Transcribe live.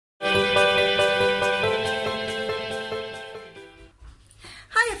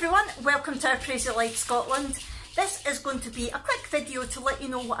welcome to Our Crazy Life Scotland. This is going to be a quick video to let you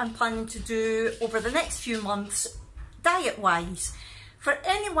know what I'm planning to do over the next few months, diet-wise. For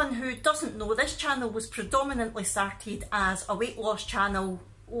anyone who doesn't know, this channel was predominantly started as a weight loss channel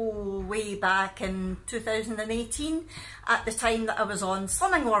way back in 2018, at the time that I was on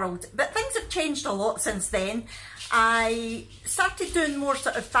Slimming World. But things have changed a lot since then. I started doing more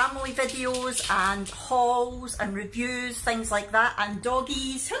sort of family videos and hauls and reviews, things like that, and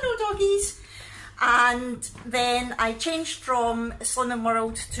doggies. Hello doggies! And then I changed from Slimming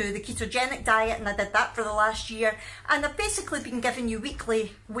World to the ketogenic diet, and I did that for the last year. And I've basically been giving you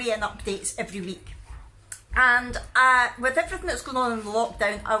weekly weigh-in updates every week. And with everything that's going on in the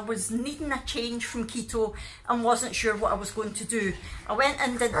lockdown, I was needing a change from keto and wasn't sure what I was going to do. I went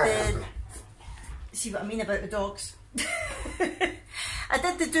and did the... See what I mean about the dogs? I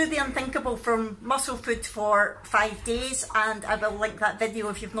did do the unthinkable from Muscle Food for 5 days, and I will link that video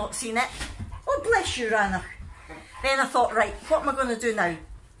if you've not seen it. Oh bless you, Rana. Then I thought, right, what am I going to do now?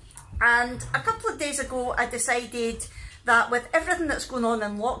 And a couple of days ago I decided that with everything that's going on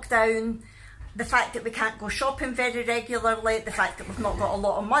in lockdown, the fact that we can't go shopping very regularly, the fact that we've not got a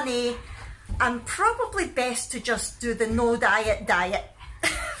lot of money, I'm probably best to just do the no diet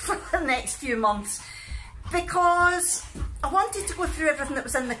for the next few months, because I wanted to go through everything that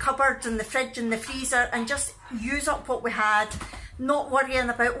was in the cupboards and the fridge and the freezer and just use up what we had, not worrying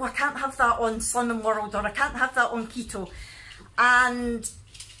about, oh, I can't have that on Slimming World or I can't have that on keto. And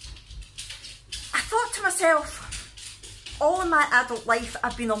I thought to myself, all of my adult life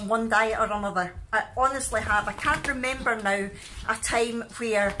I've been on one diet or another. I honestly have. I can't remember now a time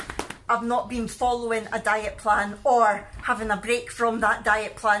where I've not been following a diet plan or having a break from that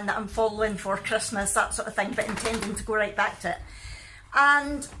diet plan that I'm following for Christmas, that sort of thing, but intending to go right back to it.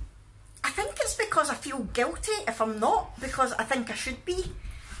 And I think it's because I feel guilty if I'm not, because I think I should be.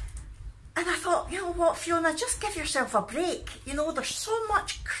 And I thought, you know what, Fiona, just give yourself a break. You know, there's so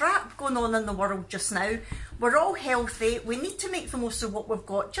much crap going on in the world just now. We're all healthy. We need to make the most of what we've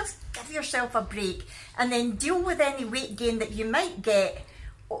got. Just give yourself a break and then deal with any weight gain that you might get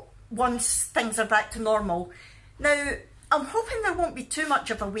once things are back to normal. Now, I'm hoping there won't be too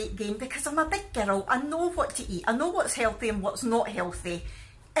much of a weight gain because I'm a big girl. I know what to eat. I know what's healthy and what's not healthy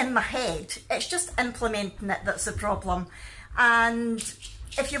in my head. It's just implementing it that's the problem. And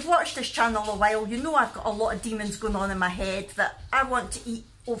if you've watched this channel a while, you know I've got a lot of demons going on in my head that I want to eat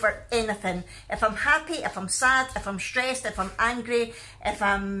over anything. If I'm happy, if I'm sad, if I'm stressed, if I'm angry, if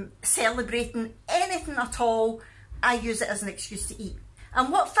I'm celebrating, anything at all, I use it as an excuse to eat. And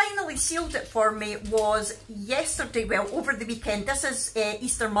what finally sealed it for me was yesterday, well, over the weekend. This is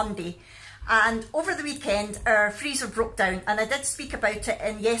Easter Monday. And over the weekend, our freezer broke down, and I did speak about it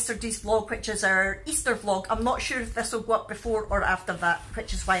in yesterday's vlog, which is our Easter vlog. I'm not sure if this will go up before or after that,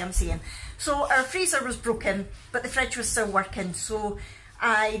 which is why I'm saying. So our freezer was broken, but the fridge was still working. So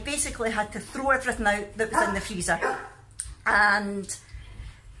I basically had to throw everything out that was in the freezer. And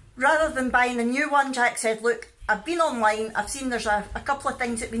rather than buying a new one, Jack said, look, I've been online, I've seen there's a couple of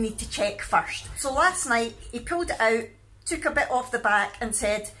things that we need to check first. So last night, he pulled it out, took a bit off the back and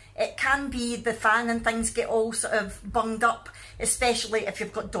said, it can be the fan and things get all sort of bunged up, especially if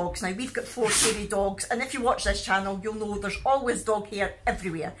you've got dogs. Now, we've got 4 hairy dogs, and if you watch this channel, you'll know there's always dog hair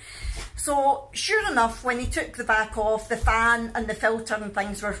everywhere. So, sure enough, when he took the back off, the fan and the filter and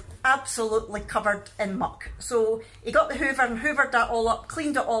things were absolutely covered in muck. So, he got the hoover and hoovered that all up,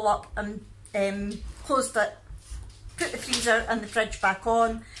 cleaned it all up, and closed it, put the freezer and the fridge back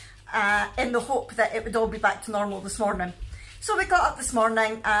on, in the hope that it would all be back to normal this morning. So we got up this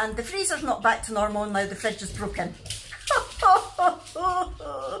morning and the freezer's not back to normal, now the fridge is broken.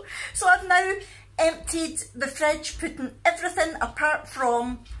 So I've now emptied the fridge, putting everything apart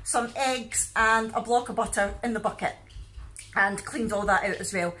from some eggs and a block of butter in the bucket, and cleaned all that out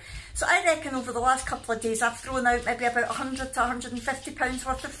as well. So I reckon over the last couple of days I've thrown out maybe about 100 to 150 pounds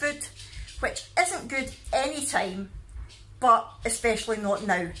worth of food, which isn't good any time, but especially not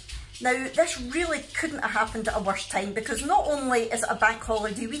now. Now, this really couldn't have happened at a worse time, because not only is it a bank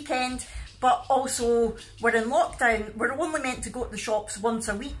holiday weekend, but also we're in lockdown. We're only meant to go to the shops once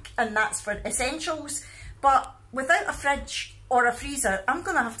a week, and that's for essentials. But without a fridge or a freezer, I'm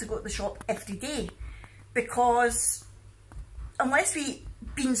going to have to go to the shop every day, because unless we eat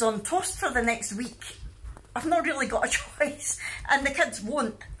beans on toast for the next week, I've not really got a choice, and the kids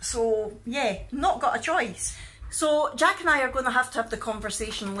won't. So yeah, not got a choice. So Jack and I are going to have the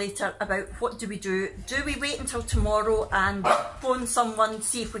conversation later about what do we do. Do we wait until tomorrow and phone someone,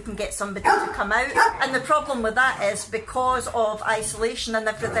 see if we can get somebody to come out? And the problem with that is, because of isolation and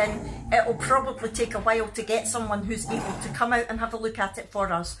everything, it will probably take a while to get someone who's able to come out and have a look at it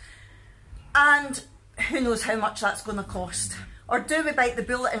for us. and who knows how much that's going to cost. Or do we bite the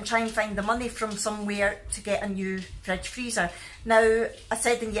bullet and try and find the money from somewhere to get a new fridge freezer? Now, I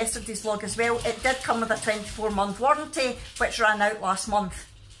said in yesterday's vlog as well, it did come with a 24-month warranty, which ran out last month.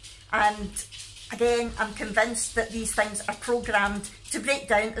 And again, I'm convinced that these things are programmed to break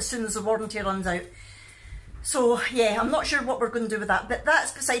down as soon as the warranty runs out. So yeah, I'm not sure what we're going to do with that, but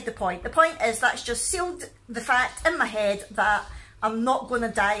that's beside the point. The point is that's just sealed the fact in my head that I'm not going to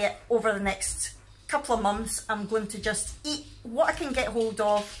diet over the next couple of months. I'm going to just eat what I can get hold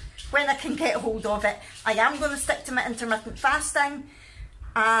of when I can get hold of it. I am going to stick to my intermittent fasting,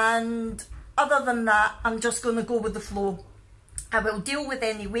 and other than that, I'm just going to go with the flow. I will deal with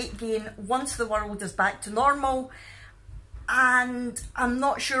any weight gain once the world is back to normal, and I'm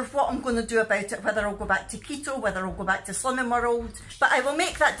not sure what I'm going to do about it, whether I'll go back to keto, whether I'll go back to Slimming World, but I will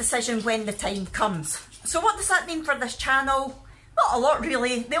make that decision when the time comes. So what does that mean for this channel? Not a lot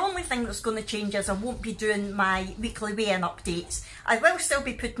really. The only thing that's going to change is I won't be doing my weekly weigh-in updates. I will still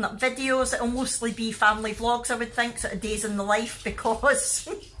be putting up videos. It'll mostly be family vlogs, I would think, sort of days in the life, because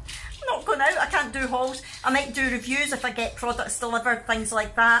I'm not going out, I can't do hauls. I might do reviews if I get products delivered, things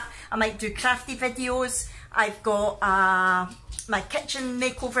like that. I might do crafty videos. I've got my kitchen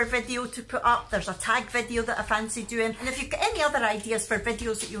makeover video to put up. There's a tag video that I fancy doing. And if you've got any other ideas for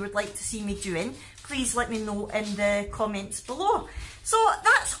videos that you would like to see me doing, please let me know in the comments below. So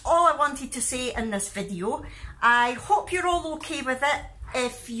that's all I wanted to say in this video. I hope you're all okay with it.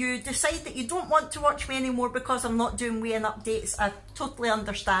 If you decide that you don't want to watch me anymore because I'm not doing weigh-in updates, I totally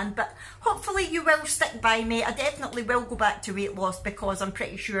understand, but hopefully you will stick by me. I definitely will go back to weight loss, because I'm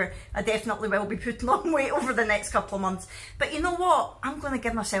pretty sure I definitely will be putting on weight over the next couple of months. But you know what? I'm going to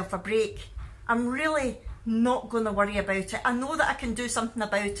give myself a break. I'm really not going to worry about it. I know that I can do something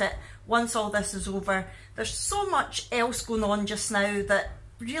about it once all this is over. There's so much else going on just now that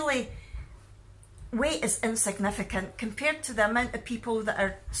really, weight is insignificant compared to the amount of people that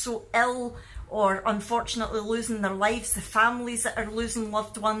are so ill or unfortunately losing their lives, the families that are losing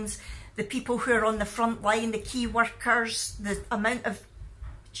loved ones, the people who are on the front line, the key workers, the amount of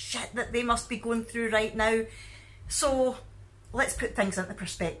shit that they must be going through right now. So let's put things into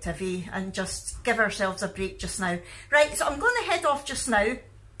perspective, and just give ourselves a break just now. Right, so I'm going to head off just now,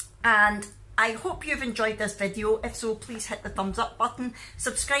 and I hope you've enjoyed this video. If so, please hit the thumbs up button,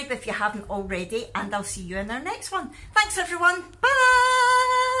 subscribe if you haven't already, and I'll see you in our next one. Thanks everyone, bye!